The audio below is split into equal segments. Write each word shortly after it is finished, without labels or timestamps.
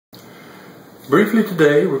Briefly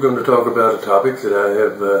today, we're going to talk about a topic that I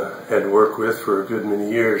have had to work with for a good many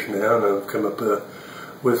years now, and I've come up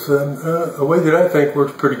with a way that I think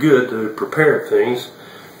works pretty good to prepare things,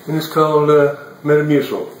 and it's called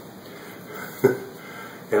Metamucil.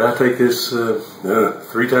 And I take this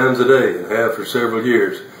 3 times a day and have for several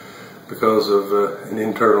years because of an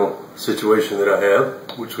internal situation that I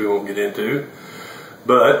have, which we won't get into.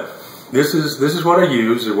 But this is what I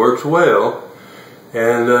use. It works well,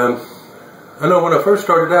 and I know when I first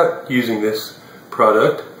started out using this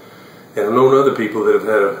product, and I've known other people that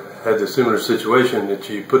have had the similar situation, that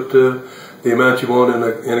you put the amount you want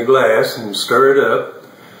in a glass and stir it up,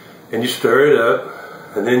 and you stir it up,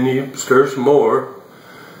 and then you stir some more,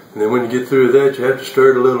 and then when you get through that, you have to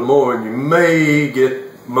stir it a little more, and you may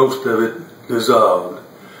get most of it dissolved.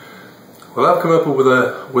 Well, I've come up with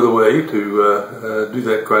a way to do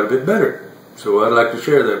that quite a bit better, so I'd like to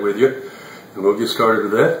share that with you, and we'll get started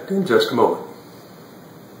with that in just a moment.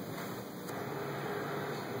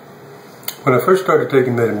 When I first started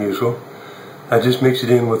taking Metamucil, I just mixed it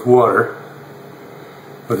in with water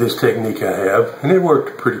with this technique I have, and it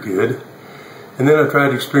worked pretty good. And then I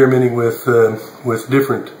tried experimenting with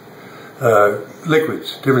different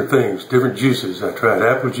liquids, different things, different juices. I tried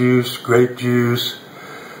apple juice, grape juice.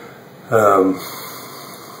 I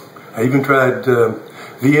even tried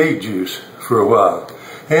V8 juice for a while,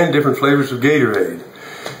 and different flavors of Gatorade.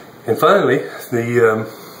 And finally, the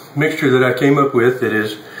mixture that I came up with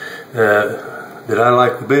that I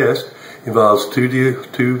like the best involves two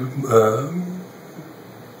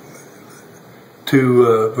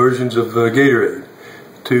versions of Gatorade,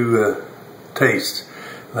 two tastes.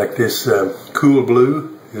 Like this Cool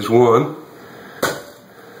Blue is one,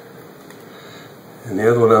 and the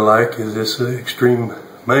other one I like is this Extreme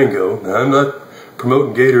Mango. Now, I'm not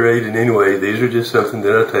promoting Gatorade in any way. These are just something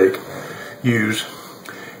that I use,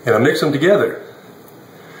 and I mix them together,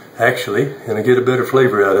 actually, and I get a better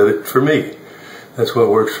flavor out of it for me. That's what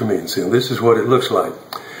works for me. And so this is what it looks like.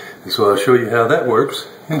 And so I'll show you how that works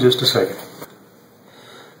in just a second.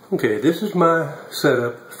 Okay, this is my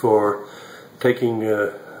setup for taking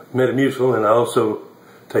Metamucil, and I also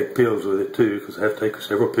take pills with it too, because I have to take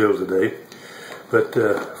several pills a day. But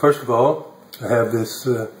first of all, I have this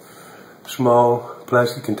small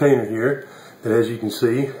plastic container here that, as you can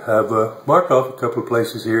see, I've marked off a couple of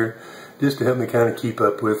places here just to help me kind of keep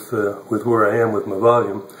up with where I am with my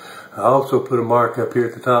volume. I also put a mark up here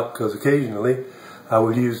at the top because occasionally I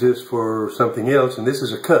would use this for something else, and this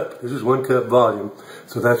is a cup. This is 1 cup volume,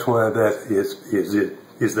 so that's why that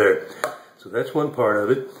is there. So that's one part of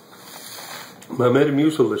it. My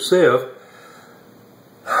Metamucil itself,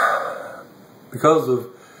 because of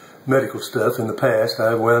medical stuff in the past,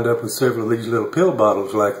 I've wound up with several of these little pill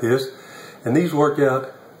bottles like this, and these work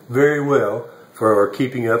out very well for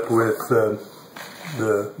keeping up with the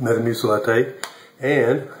Metamucil I take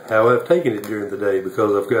and how I've taken it during the day,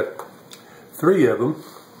 because I've got 3 of them.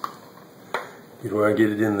 Here's where I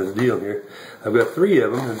get it in the deal here. I've got 3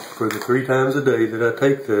 of them for the 3 times a day that I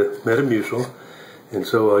take the Metamucil. And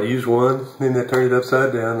so I'll use one, then I turn it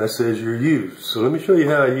upside down, that says you're used. So let me show you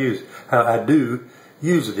how I do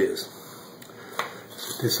use this.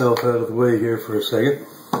 Set this off out of the way here for a second.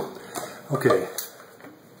 Okay.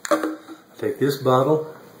 I take this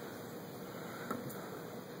bottle.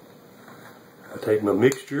 I take my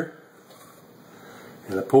mixture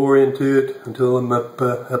and I pour into it until I'm up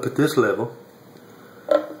at this level.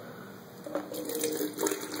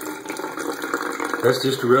 That's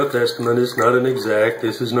just a rough estimate. It's not an exact.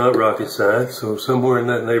 This is not rocket science. So somewhere in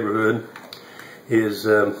that neighborhood is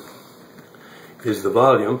the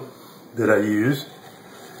volume that I use.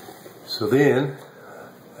 So then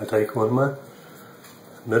I take one of my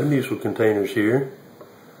Metamucil containers here,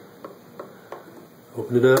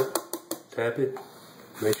 open it up, tap it,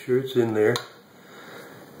 make sure it's in there.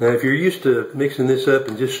 Now, if you're used to mixing this up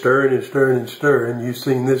and just stirring and stirring and stirring, you've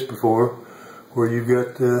seen this before, where you've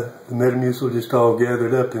got the Metamucil just all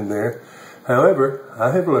gathered up in there. However,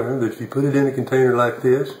 I have learned that if you put it in a container like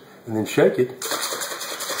this and then shake it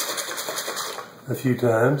a few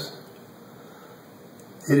times,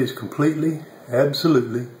 it is completely,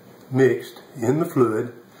 absolutely mixed in the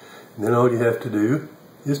fluid, and then all you have to do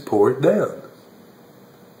is pour it down.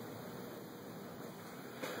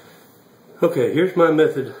 Okay, here's my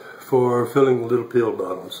method for filling little pill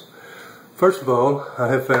bottles. First of all, I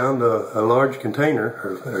have found a large container,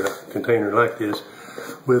 or a container like this,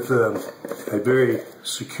 with a very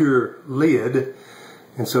secure lid,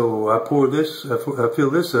 and so I pour this, I fill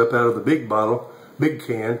this up out of the big bottle, big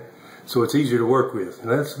can, so it's easier to work with. And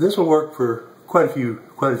this will work for quite a few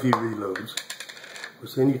reloads.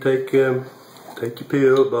 So then you take your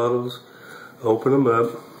pill bottles, open them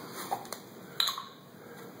up.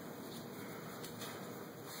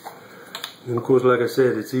 And of course, like I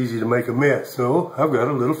said, it's easy to make a mess. So I've got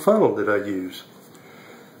a little funnel that I use.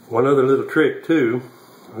 One other little trick too,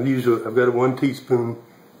 I've got a 1 teaspoon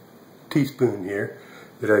here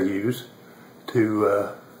that I use to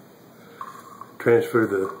transfer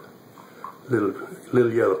the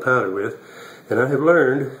little yellow powder with. And I have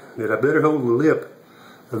learned that I better hold the lip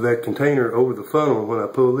of that container over the funnel when I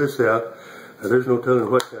pull this out. There's no telling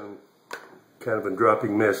what kind of a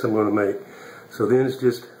dropping mess I'm going to make. So then it's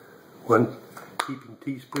just 1 heaping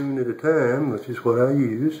teaspoon at a time, which is what I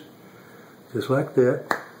use. Just like that.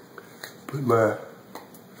 Put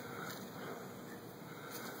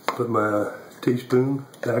my teaspoon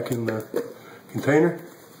back in the container.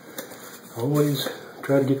 Always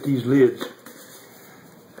try to get these lids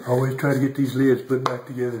put back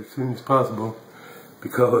together as soon as possible,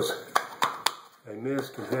 because a mess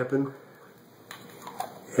can happen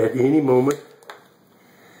at any moment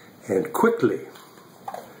and quickly.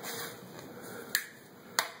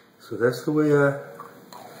 So that's the way I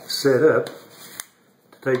set up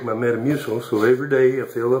to take my Metamucil. So every day I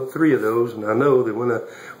fill up 3 of those, and I know that when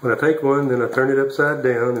I take one, then I turn it upside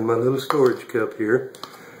down in my little storage cup here.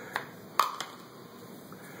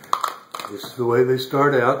 This is the way they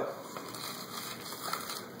start out.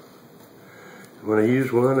 When I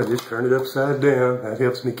use one, I just turn it upside down. That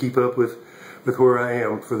helps me keep up with where I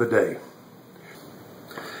am for the day.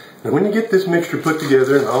 Now when you get this mixture put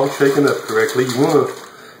together and all shaken up correctly,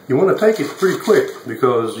 you want to take it pretty quick,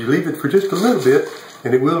 because you leave it for just a little bit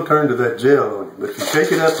and it will turn to that gel on you. But if you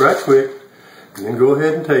shake it up right quick and then go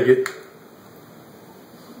ahead and take it,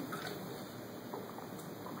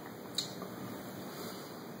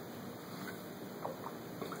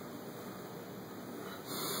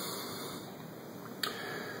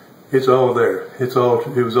 it's all there. It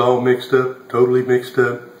was all mixed up, totally mixed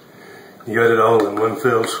up. You got it all in one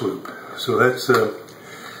fell swoop. So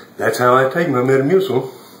that's how I take my Metamucil,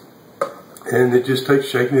 and it just takes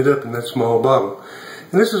shaking it up in that small bottle.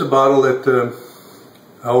 And this is a bottle that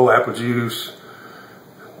apple juice,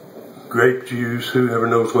 grape juice, whoever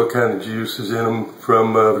knows what kind of juice is in them,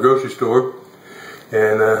 from the grocery store.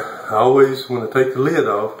 And I always, when I take the lid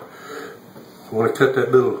off, I want to cut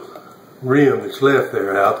that little rim that's left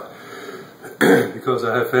there out, because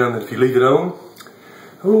I have found that if you leave it on,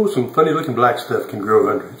 some funny looking black stuff can grow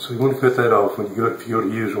under it. So you want to cut that off if you go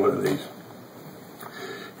to use one of these.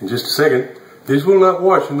 In just a second, these will not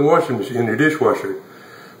wash in the washing machine, in your dishwasher.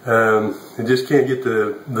 It just can't get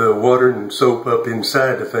the water and soap up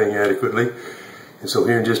inside the thing adequately. And so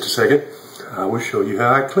here in just a second, I will show you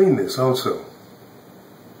how I clean this also.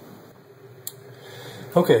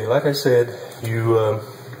 Okay, like I said,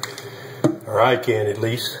 or I can at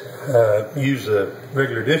least, use a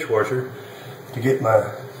regular dishwasher to get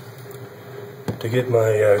my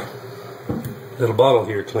little bottle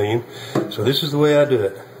here clean. So this is the way I do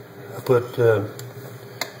it. I put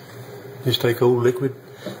just take old liquid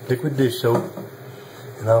dish soap,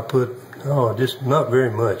 and I'll put just not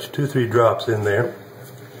very much, 2 or 3 drops in there.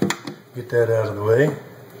 Get that out of the way.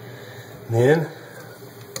 And then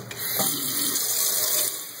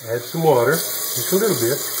add some water, just a little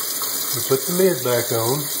bit. You put the lid back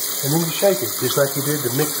on, and then you shake it, just like you did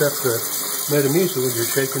to mix up the Metamucil.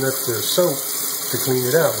 You're shaking up the soap to clean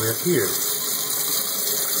it out with here.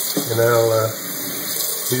 And I'll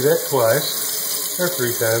do that twice, or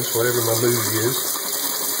 3 times, whatever my mood is.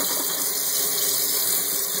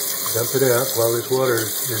 Dump it out while this water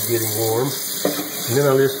is getting warm. And then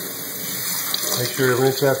I'll just make sure to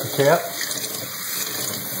rinse out the cap.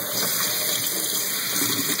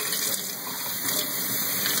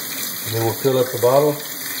 And then we'll fill up the bottle,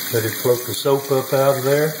 let it float the soap up out of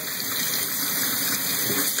there.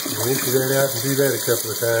 We'll empty that out and do that a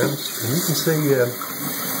couple of times. And you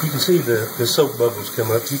can see the soap bubbles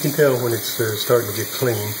come up. You can tell when it's starting to get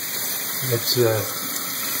clean. It's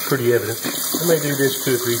pretty evident. I may do this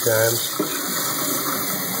 2 or 3 times,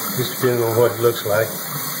 just depending on what it looks like.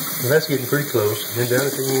 And that's getting pretty close. And then down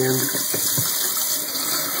at the end,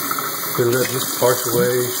 fill it up just partial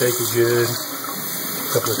way, shake it good.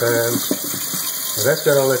 Couple of times. Now that's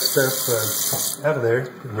got all that stuff out of there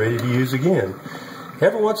and ready to use again.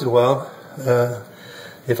 Every once in a while,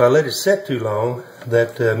 if I let it set too long,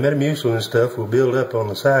 that Metamucil and stuff will build up on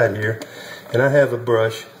the side here. And I have a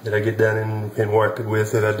brush that I get down and wipe it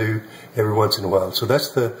with that I do every once in a while. So that's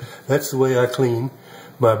the way I clean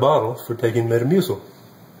my bottle for taking Metamucil.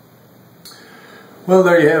 Well,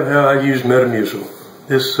 there you have how I use Metamucil.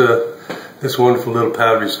 This wonderful little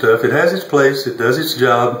powdery stuff. It has its place, it does its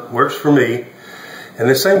job, works for me, And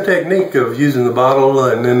the same technique of using the bottle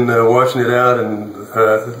and then washing it out, and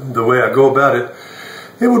the way I go about it,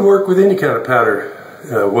 it would work with any kind of powder,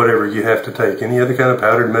 whatever you have to take, any other kind of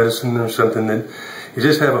powdered medicine or something that you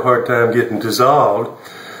just have a hard time getting dissolved.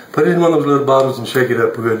 Put it in one of those little bottles and shake it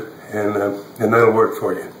up good, and that'll work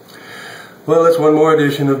for you. Well, that's one more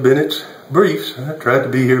edition of Bennett's Briefs. I tried to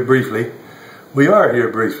be here briefly. We are here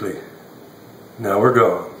briefly. Now we're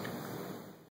gone.